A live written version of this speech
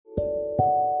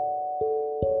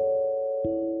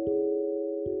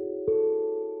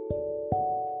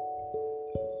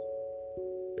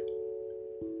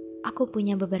Aku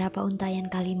punya beberapa untayan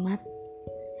kalimat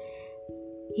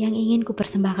yang ingin ku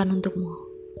persembahkan untukmu.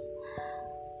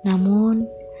 Namun,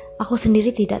 aku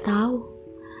sendiri tidak tahu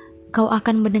kau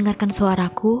akan mendengarkan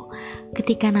suaraku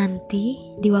ketika nanti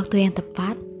di waktu yang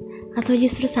tepat atau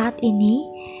justru saat ini.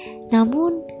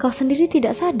 Namun, kau sendiri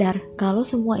tidak sadar kalau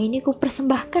semua ini ku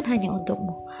persembahkan hanya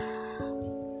untukmu.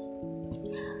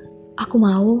 Aku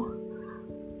mau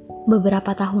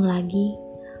beberapa tahun lagi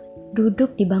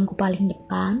duduk di bangku paling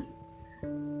depan,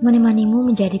 menemanimu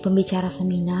menjadi pembicara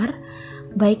seminar,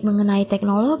 baik mengenai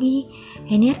teknologi,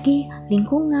 energi,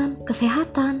 lingkungan,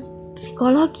 kesehatan,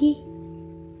 psikologi,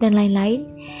 dan lain-lain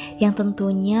yang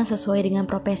tentunya sesuai dengan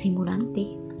profesimu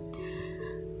nanti.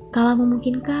 Kalau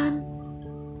memungkinkan,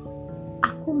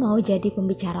 aku mau jadi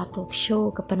pembicara talk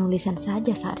show kepenulisan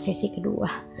saja saat sesi kedua.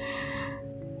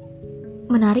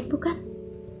 Menarik bukan?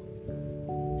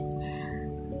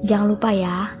 Jangan lupa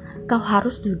ya, kau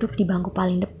harus duduk di bangku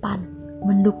paling depan,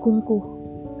 mendukungku.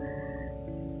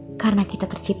 Karena kita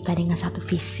tercipta dengan satu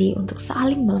visi untuk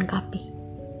saling melengkapi.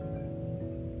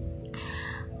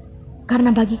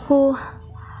 Karena bagiku,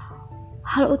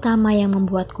 hal utama yang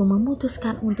membuatku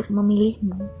memutuskan untuk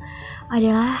memilihmu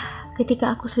adalah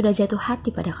ketika aku sudah jatuh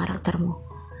hati pada karaktermu.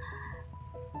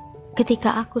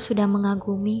 Ketika aku sudah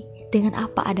mengagumi dengan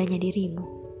apa adanya dirimu.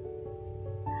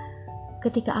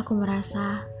 Ketika aku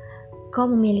merasa kau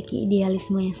memiliki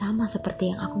idealisme yang sama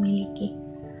seperti yang aku miliki.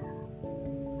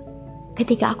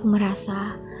 Ketika aku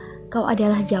merasa kau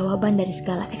adalah jawaban dari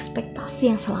segala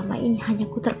ekspektasi yang selama ini hanya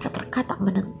ku terka-terka tak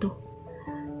menentu.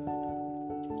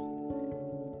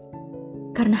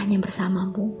 Karena hanya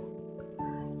bersamamu,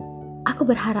 aku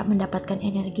berharap mendapatkan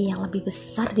energi yang lebih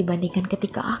besar dibandingkan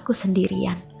ketika aku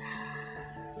sendirian.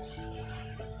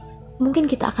 Mungkin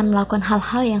kita akan melakukan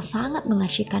hal-hal yang sangat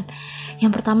mengasyikkan.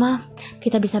 Yang pertama,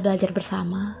 kita bisa belajar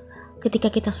bersama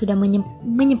ketika kita sudah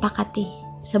menyepakati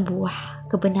sebuah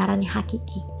kebenaran yang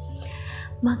hakiki.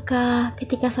 Maka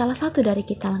ketika salah satu dari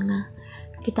kita lengah,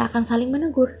 kita akan saling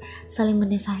menegur, saling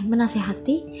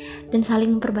menasehati, dan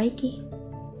saling memperbaiki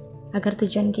agar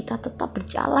tujuan kita tetap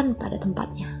berjalan pada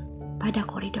tempatnya, pada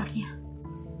koridornya.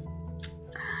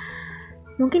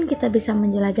 Mungkin kita bisa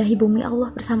menjelajahi bumi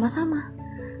Allah bersama-sama.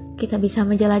 Kita bisa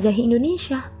menjelajahi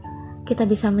Indonesia. Kita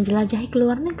bisa menjelajahi ke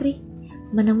luar negeri,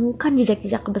 menemukan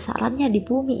jejak-jejak kebesarannya di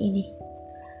bumi ini.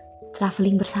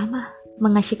 Traveling bersama,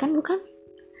 mengasyikkan bukan?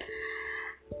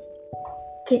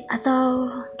 Atau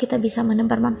kita bisa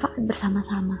menebar manfaat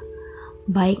bersama-sama,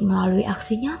 baik melalui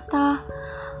aksi nyata,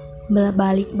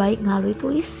 baik melalui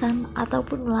tulisan,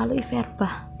 ataupun melalui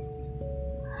verba.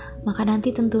 Maka nanti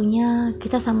tentunya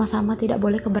kita sama-sama tidak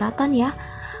boleh keberatan ya,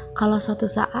 kalau suatu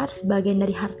saat sebagian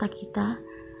dari harta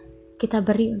kita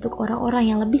beri untuk orang-orang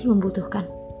yang lebih membutuhkan.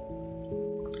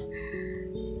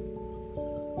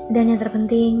 Dan yang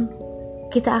terpenting,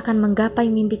 kita akan menggapai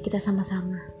mimpi kita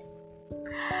sama-sama.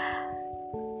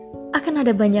 Akan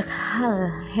ada banyak hal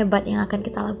hebat yang akan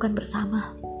kita lakukan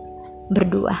bersama,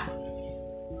 berdua.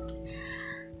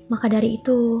 Maka dari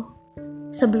itu,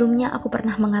 sebelumnya aku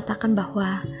pernah mengatakan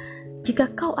bahwa jika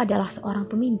kau adalah seorang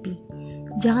pemimpi,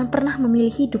 jangan pernah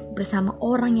memilih hidup bersama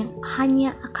orang yang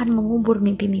hanya akan mengubur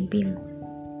mimpi-mimpimu.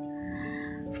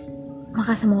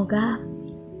 Maka semoga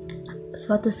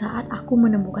suatu saat aku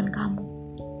menemukan kamu.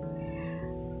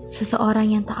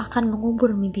 Seseorang yang tak akan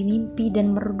mengubur mimpi-mimpi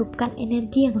dan meredupkan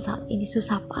energi yang saat ini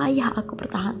susah payah aku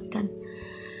pertahankan.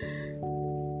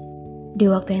 Di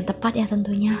waktu yang tepat ya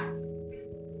tentunya.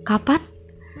 Kapan?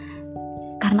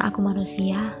 Karena aku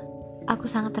manusia, aku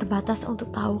sangat terbatas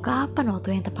untuk tahu kapan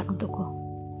waktu yang tepat untukku.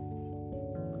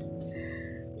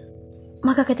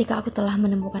 Maka ketika aku telah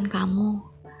menemukan kamu,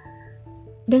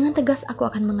 dengan tegas aku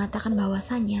akan mengatakan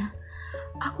bahwasanya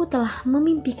aku telah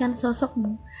memimpikan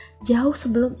sosokmu jauh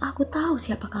sebelum aku tahu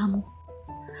siapa kamu.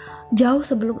 Jauh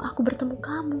sebelum aku bertemu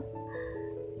kamu.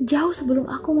 Jauh sebelum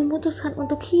aku memutuskan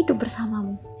untuk hidup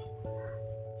bersamamu.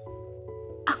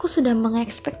 Aku sudah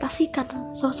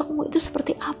mengekspektasikan sosokmu itu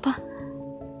seperti apa.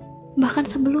 Bahkan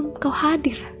sebelum kau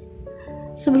hadir.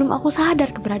 Sebelum aku sadar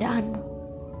keberadaanmu.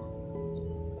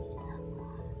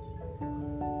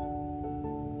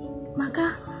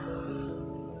 Maka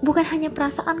bukan hanya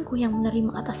perasaanku yang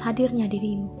menerima atas hadirnya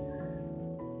dirimu,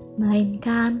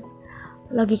 melainkan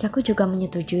logikaku juga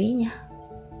menyetujuinya.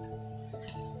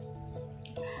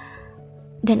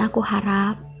 Dan aku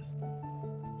harap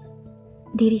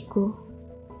diriku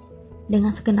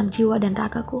dengan segenap jiwa dan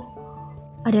ragaku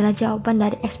adalah jawaban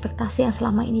dari ekspektasi yang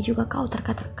selama ini juga kau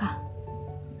terka-terka.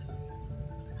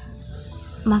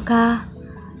 Maka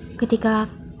ketika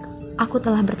aku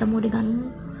telah bertemu denganmu,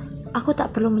 aku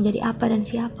tak perlu menjadi apa dan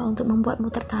siapa untuk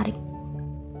membuatmu tertarik.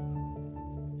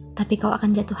 tapi kau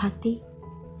akan jatuh hati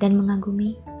dan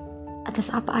mengagumi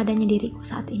atas apa adanya diriku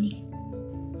saat ini.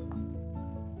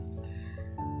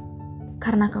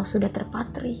 Karena kau sudah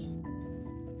terpatri,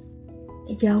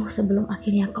 jauh sebelum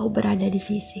akhirnya kau berada di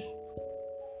sisi.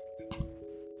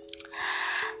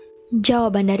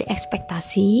 Jawaban dari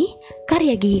Ekspektasi,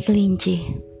 karya Gigi Kelinci.